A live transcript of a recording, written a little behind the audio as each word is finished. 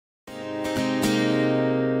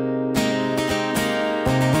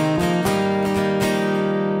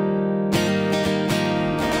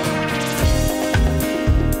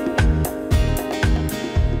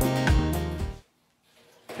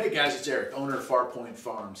Far Point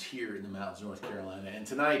Farms here in the mountains of North Carolina. And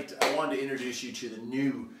tonight I wanted to introduce you to the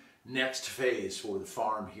new next phase for the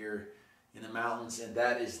farm here in the mountains, and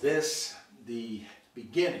that is this, the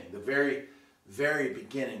beginning, the very, very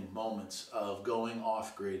beginning moments of going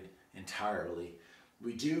off-grid entirely.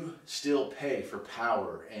 We do still pay for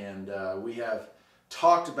power, and we have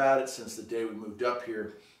talked about it since the day we moved up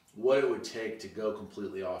here, what it would take to go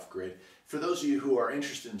completely off-grid. For those of you who are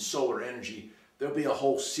interested in solar energy, there'll be a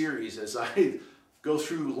whole series as I go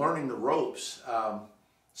through learning the ropes.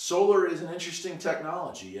 Solar is an interesting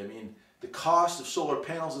technology. I mean, the cost of solar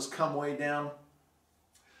panels has come way down.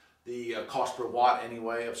 The cost per watt,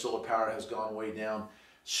 anyway, of solar power has gone way down.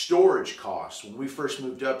 Storage costs, when we first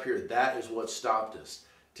moved up here, that is what stopped us.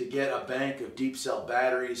 To get a bank of deep cell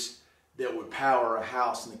batteries that would power a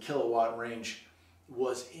house in the kilowatt range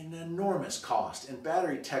was an enormous cost. And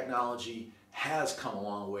battery technology has come a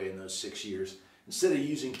long way in those 6 years. Instead of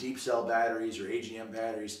using deep cell batteries or AGM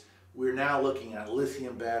batteries, we're now looking at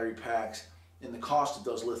lithium battery packs, and the cost of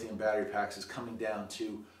those lithium battery packs is coming down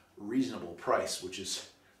to a reasonable price, which is,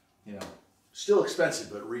 you know, still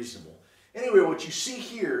expensive but reasonable. Anyway, what you see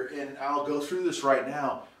here, and I'll go through this right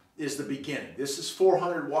now, is the beginning. This is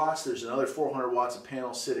 400 watts. There's another 400 watts of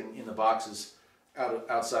panels sitting in the boxes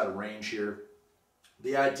outside of range here.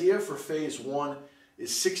 The idea for phase one is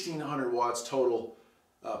 1600 watts total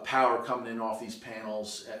power coming in off these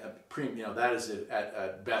panels. That is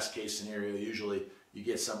at best case scenario. Usually you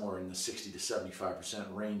get somewhere in the 60 to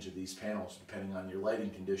 75% range of these panels, depending on your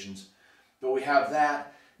lighting conditions. But we have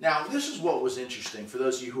that. Now, this is what was interesting for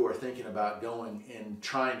those of you who are thinking about going and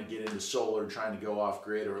trying to get into solar, trying to go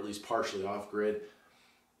off-grid, or at least partially off-grid.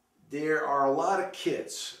 There are a lot of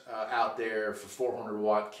kits out there for 400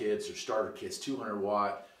 watt kits or starter kits, 200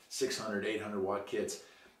 watt, 600, 800 watt kits.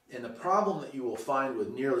 And the problem that you will find with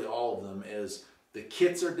nearly all of them is the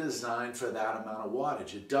kits are designed for that amount of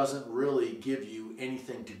wattage. It doesn't really give you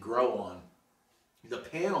anything to grow on. The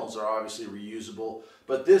panels are obviously reusable,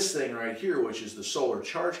 but this thing right here, which is the solar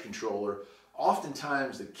charge controller,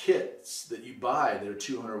 oftentimes the kits that you buy that are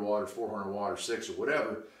 200 watt or 400 watt or 6 or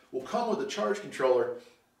whatever will come with a charge controller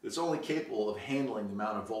that's only capable of handling the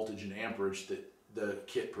amount of voltage and amperage that the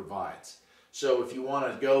kit provides. So if you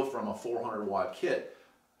want to go from a 400 watt kit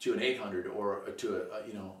to an 800 or to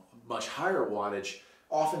a much higher wattage,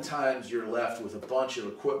 oftentimes you're left with a bunch of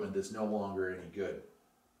equipment that's no longer any good.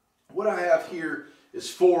 What I have here is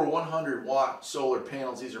 4 100 watt solar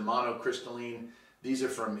panels. These are monocrystalline. These are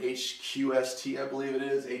from HQST, I believe it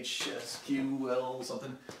is, HSQL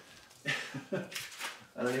something.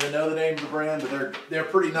 I don't even know the name of the brand, but they're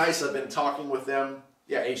pretty nice. I've been talking with them.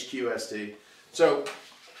 Yeah, HQST. So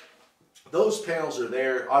those panels are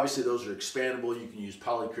there. Obviously, those are expandable. You can use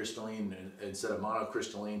polycrystalline instead of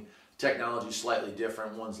monocrystalline. Technology is slightly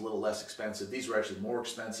different. One's a little less expensive. These are actually more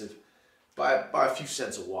expensive by a few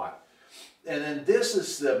cents a watt. And then this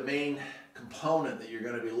is the main component that you're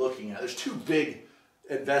going to be looking at. There's two big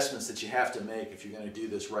investments that you have to make if you're going to do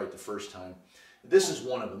this right the first time. This is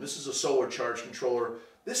one of them. This is a solar charge controller.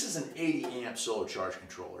 This is an 80 amp solar charge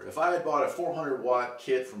controller. If I had bought a 400 watt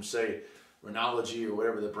kit from, say, Renology or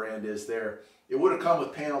whatever the brand is there, it would have come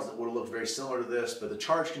with panels that would have looked very similar to this, but the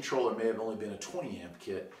charge controller may have only been a 20 amp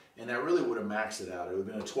kit, and that really would have maxed it out. It would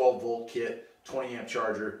have been a 12 volt kit, 20 amp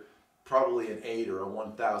charger, probably an 8 or a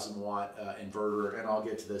 1000 watt inverter, and I'll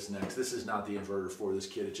get to this next. This is not the inverter for this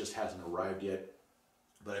kit. It just hasn't arrived yet,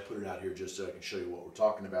 but I put it out here just so I can show you what we're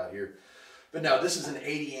talking about here. But now this is an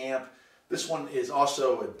 80 amp. This one is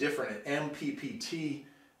also a different MPPT,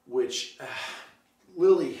 which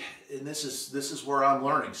Lily, and this is where I'm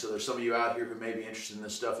learning. So there's some of you out here who may be interested in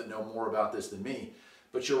this stuff that know more about this than me.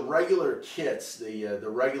 But your regular kits, the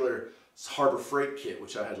regular Harbor Freight kit,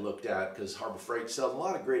 which I had looked at because Harbor Freight sells a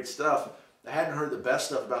lot of great stuff. I hadn't heard the best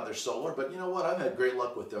stuff about their solar, but you know what? I've had great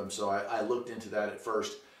luck with them, so I looked into that at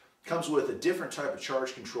first. Comes with a different type of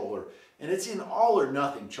charge controller, and it's an all or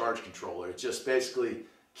nothing charge controller. It just basically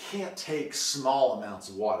can't take small amounts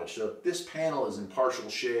of wattage. So if this panel is in partial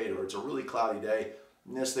shade or it's a really cloudy day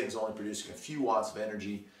and this thing's only producing a few watts of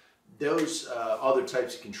energy, those other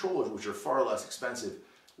types of controllers, which are far less expensive,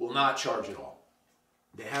 will not charge at all.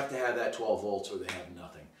 They have to have that 12 volts or they have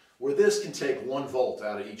nothing. Where this can take 1 volt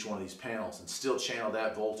out of each one of these panels and still channel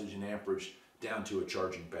that voltage and amperage down to a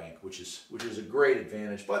charging bank, which is a great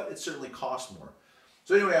advantage, but it certainly costs more.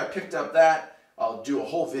 So anyway, I picked up that. I'll do a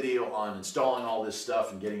whole video on installing all this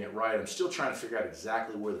stuff and getting it right. I'm still trying to figure out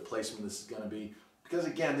exactly where the placement of this is going to be, because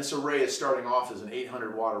again, this array is starting off as an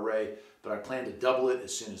 800 watt array, but I plan to double it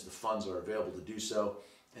as soon as the funds are available to do so.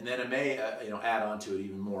 And then I may add on to it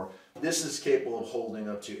even more. This is capable of holding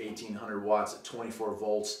up to 1800 watts at 24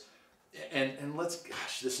 volts. And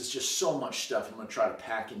gosh, this is just so much stuff I'm going to try to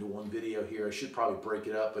pack into one video here. I should probably break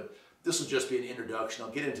it up, but this will just be an introduction.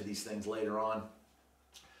 I'll get into these things later on.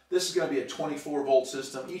 This is going to be a 24-volt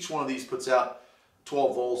system. Each one of these puts out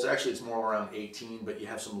 12 volts. Actually, it's more around 18, but you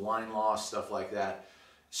have some line loss, stuff like that.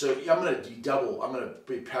 So I'm going to double. I'm going to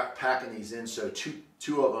be packing these in, so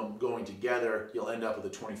two of them going together, you'll end up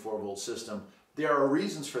with a 24-volt system. There are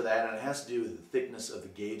reasons for that, and it has to do with the thickness of the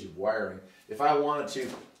gauge of wiring. If I wanted to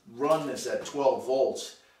run this at 12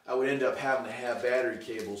 volts, I would end up having to have battery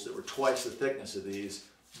cables that were twice the thickness of these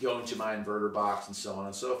going to my inverter box and so on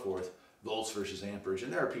and so forth, volts versus amperage.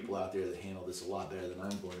 And there are people out there that handle this a lot better than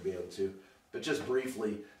I'm going to be able to. But just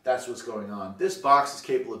briefly, that's what's going on. This box is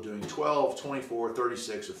capable of doing 12, 24,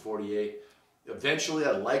 36, or 48. Eventually,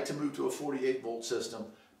 I'd like to move to a 48-volt system,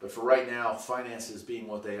 but for right now, finances being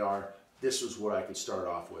what they are, this was what I could start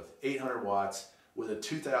off with. 800 watts with a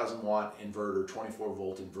 2,000-watt inverter,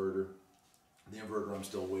 24-volt inverter. The inverter I'm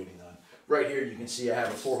still waiting on. Right here, you can see I have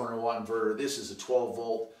a 400-watt inverter. This is a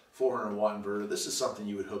 12-volt, 400-watt inverter. This is something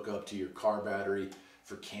you would hook up to your car battery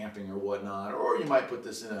for camping or whatnot, or you might put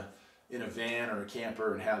this in a van or a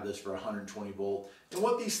camper and have this for 120 volt. And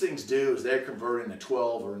what these things do is they're converting the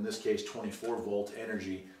 12, or in this case 24 volt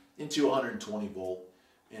energy into 120 volt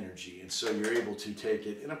energy. And so you're able to take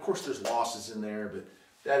it, and of course there's losses in there, but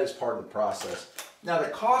that is part of the process. Now the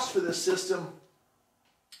cost for this system,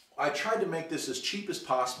 I tried to make this as cheap as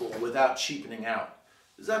possible without cheapening out.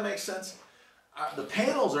 Does that make sense? The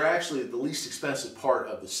panels are actually the least expensive part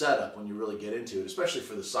of the setup when you really get into it, especially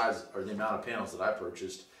for the size or the amount of panels that I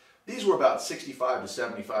purchased. These were about $65 to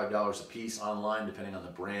 $75 a piece online, depending on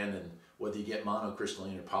the brand and whether you get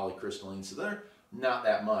monocrystalline or polycrystalline, so they're not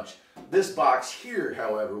that much. This box here,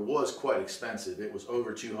 however, was quite expensive. It was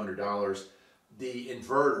over $200. The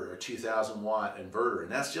inverter, a 2,000-watt inverter,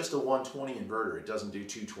 and that's just a 120 inverter. It doesn't do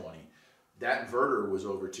 220. That inverter was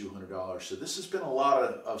over $200. So this has been a lot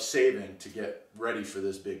of saving to get ready for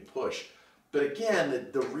this big push. But again,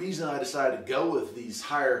 the reason I decided to go with these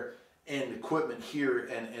higher end equipment here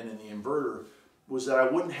and in the inverter was that I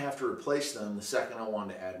wouldn't have to replace them the second I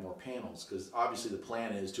wanted to add more panels, because obviously the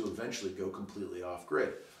plan is to eventually go completely off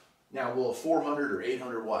grid. Now, will a 400 or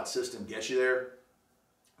 800 watt system get you there?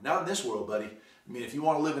 Not in this world, buddy. I mean, if you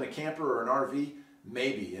want to live in a camper or an RV,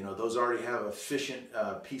 maybe. You know, those already have efficient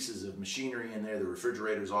pieces of machinery in there. The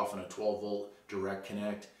refrigerator is often a 12 volt direct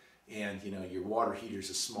connect, and you know, your water heater is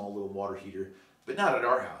a small little water heater, but not at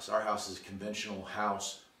our house. Our house is a conventional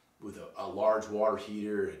house with a large water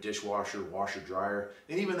heater, a dishwasher, washer, dryer.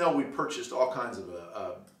 And even though we purchased all kinds of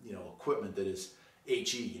you know, equipment that is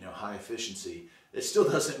HE, you know, high efficiency, it still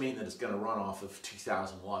doesn't mean that it's going to run off of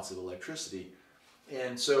 2,000 watts of electricity.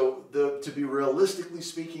 And so to be realistically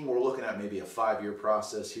speaking, we're looking at maybe a 5-year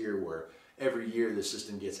process here, where every year the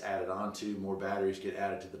system gets added onto, more batteries get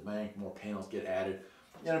added to the bank, more panels get added,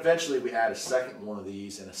 and eventually we add a second one of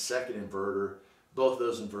these and a second inverter. Both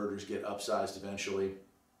those inverters get upsized eventually,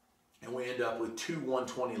 and we end up with two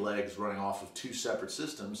 120 legs running off of two separate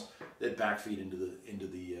systems that backfeed into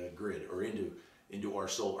the grid, or into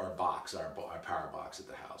our box, our power box at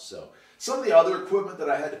the house. So some of the other equipment that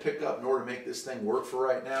I had to pick up in order to make this thing work for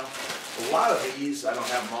right now, a lot of these, I don't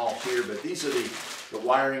have them all here, but these are the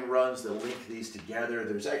wiring runs that link these together.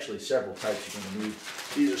 There's actually several types you're going to need.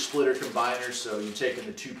 These are splitter combiners, so you're taking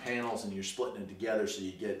the two panels and you're splitting it together so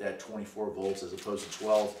you get that 24 volts as opposed to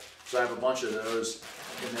 12. So I have a bunch of those,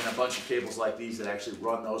 and then a bunch of cables like these that actually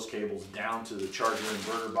run those cables down to the charger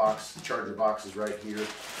inverter box. The charger box is right here.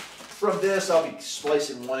 From this, I'll be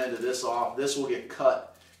splicing one end of this off. This will get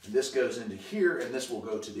cut, and this goes into here, and this will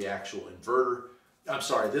go to the actual inverter. I'm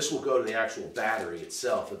sorry, this will go to the actual battery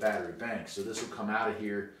itself, the battery bank. So this will come out of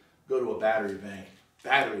here, go to a battery bank.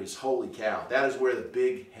 Batteries, holy cow. That is where the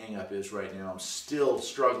big hang up is right now. I'm still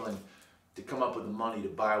struggling to come up with the money to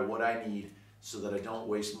buy what I need so that I don't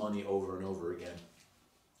waste money over and over again.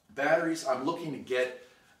 Batteries, I'm looking to get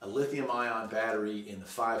a lithium ion battery in the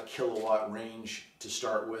 5 kilowatt range to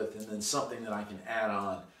start with, and then something that I can add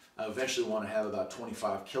on. I eventually want to have about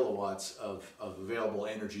 25 kilowatts of available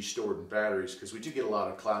energy stored in batteries, because we do get a lot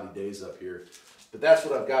of cloudy days up here. But that's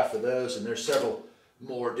what I've got for those, and there's several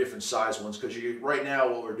more different size ones, because right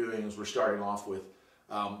now what we're doing is we're starting off with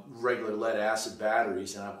regular lead acid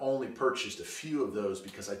batteries, and I've only purchased a few of those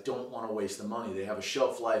because I don't want to waste the money. They have a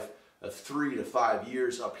shelf life of 3 to 5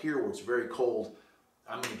 years. Up here where it's very cold,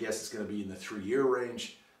 I'm going to guess it's going to be in the 3-year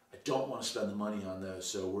range. I don't want to spend the money on those,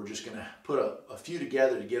 so we're just going to put a few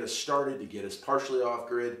together to get us started, to get us partially off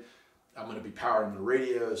grid. I'm going to be powering the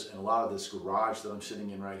radios, and a lot of this garage that I'm sitting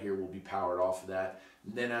in right here will be powered off of that.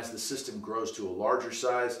 And then as the system grows to a larger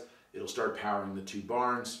size, it'll start powering the 2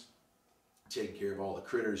 barns. taking care of all the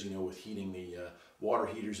critters, you know, with heating the water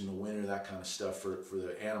heaters in the winter, that kind of stuff for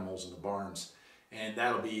the animals in the barns. And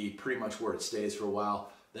that'll be pretty much where it stays for a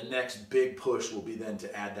while. The next big push will be then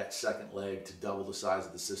to add that second leg to double the size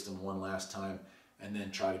of the system one last time, and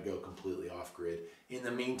then try to go completely off grid. In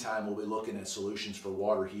the meantime, we'll be looking at solutions for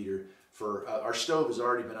water heater. For our stove has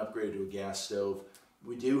already been upgraded to a gas stove.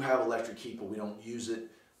 We do have electric heat, but we don't use it.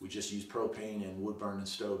 We just use propane and wood burning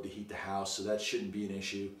stove to heat the house, so that shouldn't be an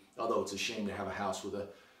issue. Although it's a shame to have a house with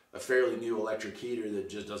a fairly new electric heater that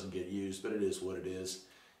just doesn't get used, but it is what it is.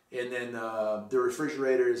 And then the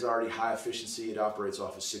refrigerator is already high efficiency. It operates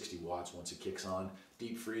off of 60 watts once it kicks on.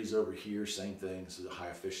 Deep freeze over here, same thing. This is a high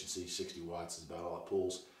efficiency, 60 watts is about all it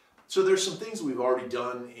pulls. So there's some things we've already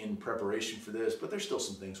done in preparation for this, but there's still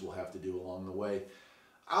some things we'll have to do along the way.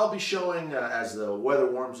 I'll be showing, as the weather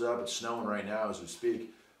warms up, it's snowing right now as we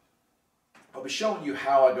speak, I'll be showing you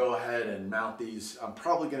how I go ahead and mount these. I'm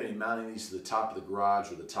probably going to be mounting these to the top of the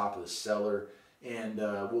garage or the top of the cellar, and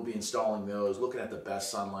we'll be installing those, looking at the best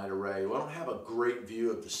sunlight array. Well, I don't have a great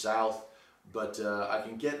view of the south, but I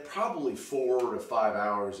can get probably 4 to 5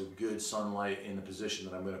 hours of good sunlight in the position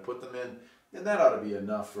that I'm going to put them in, and that ought to be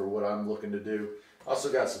enough for what I'm looking to do.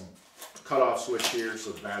 Also got some cutoff switch here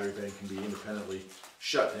so the battery bank can be independently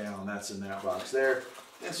shut down. That's in that box there.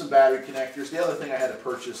 And some battery connectors. The other thing I had to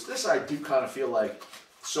purchase, this I do kind of feel like the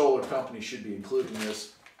solar company should be including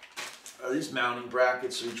this, are these mounting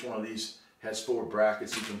brackets. So each one of these has 4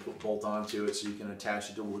 brackets you can bolt onto it, so you can attach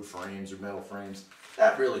it to wood frames or metal frames.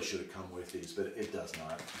 That really should have come with these, but it does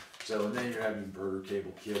not. So, and then you have inverter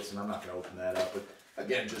cable kits, and I'm not going to open that up, but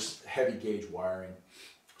again, just heavy gauge wiring.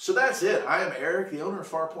 So that's it. I am Eric, the owner of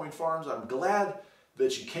Farpoint Farms. I'm glad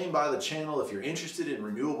that you came by the channel. If you're interested in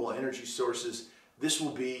renewable energy sources, this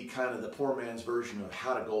will be kind of the poor man's version of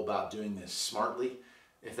how to go about doing this smartly,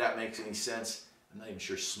 if that makes any sense. I'm not even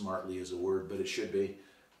sure smartly is a word, but it should be.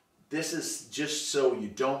 This is just so you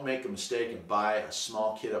don't make a mistake and buy a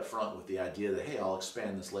small kit up front with the idea that, hey, I'll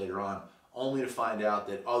expand this later on, only to find out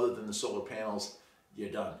that other than the solar panels, you're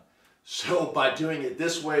done. So by doing it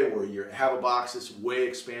this way, where you have a box that's way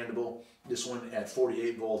expandable, this one at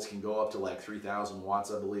 48 volts can go up to like 3,000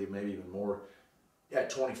 watts, I believe, maybe even more. At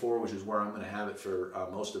 24, which is where I'm going to have it for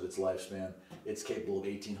most of its lifespan, it's capable of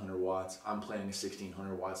 1,800 watts. I'm planning a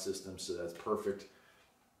 1,600 watt system, so that's perfect.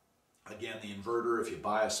 Again, the inverter, if you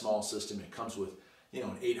buy a small system, it comes with, you know,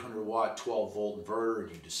 an 800 watt 12 volt inverter, and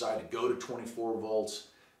you decide to go to 24 volts,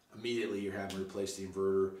 immediately you're having to replace the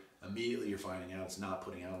inverter. Immediately you're finding out it's not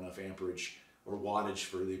putting out enough amperage or wattage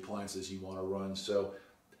for the appliances you want to run. So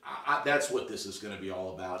that's what this is going to be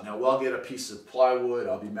all about. Now, we'll get a piece of plywood.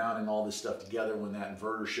 I'll be mounting all this stuff together when that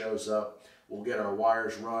inverter shows up. We'll get our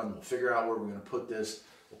wires run. We'll figure out where we're going to put this.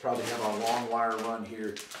 We'll probably have our long wire run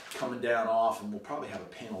here coming down off, and we'll probably have a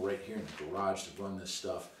panel right here in the garage to run this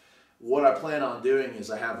stuff. What I plan on doing is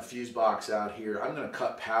I have a fuse box out here. I'm going to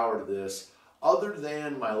cut power to this. Other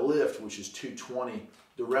than my lift, which is 220,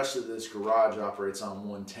 the rest of this garage operates on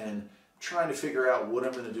 110. Trying to figure out what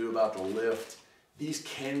I'm going to do about the lift. These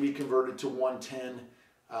can be converted to 110.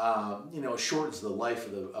 You know, it shortens the life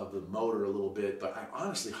of the motor a little bit, but I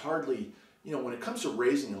honestly hardly, you know, when it comes to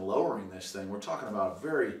raising and lowering this thing, we're talking about a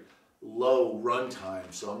very low run time,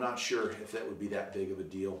 so I'm not sure if that would be that big of a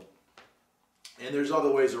deal. And there's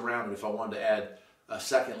other ways around it. If I wanted to add a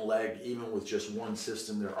second leg, even with just one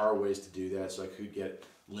system, there are ways to do that, so I could get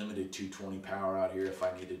limited 220 power out here if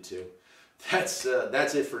I needed to. That's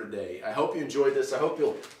it for today. I hope you enjoyed this. I hope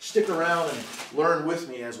you'll stick around and learn with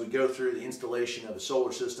me as we go through the installation of a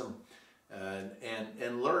solar system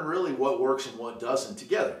and learn really what works and what doesn't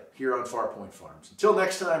together here on Farpoint Farms. Until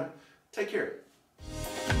next time, take care.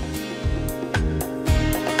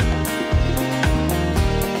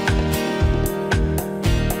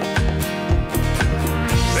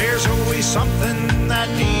 There's always something that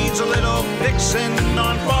needs a little fixing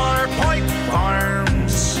on Farpoint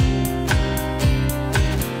Farms.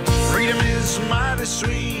 Freedom is mighty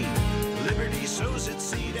sweet.